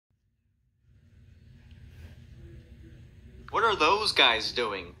What are those guys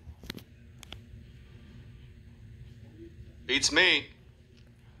doing? Beats me.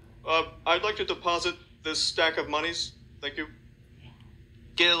 I'd like to deposit this stack of monies. Thank you.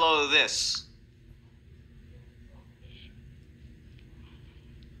 Get a load of this.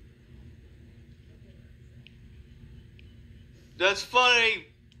 That's funny.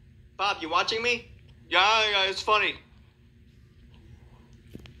 Bob, you watching me? Yeah, it's funny.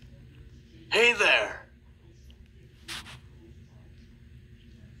 Hey there.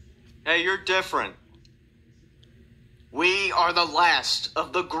 Hey, you're different. We are the last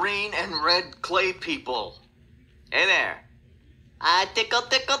of the green and red clay people. Hey there. Tickle,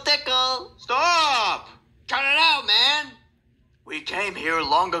 tickle, tickle. Stop! Cut it out, man! We came here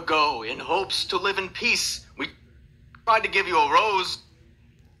long ago in hopes to live in peace. We tried to give you a rose.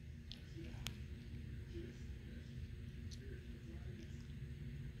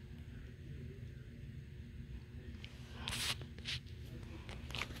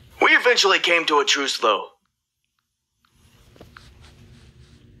 We eventually came to a truce, though.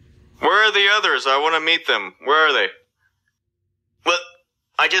 Where are the others? I want to meet them. Where are they? Well,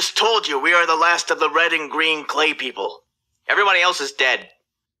 I just told you we are the last of the red and green clay people. Everybody else is dead.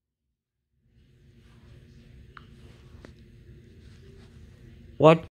 What?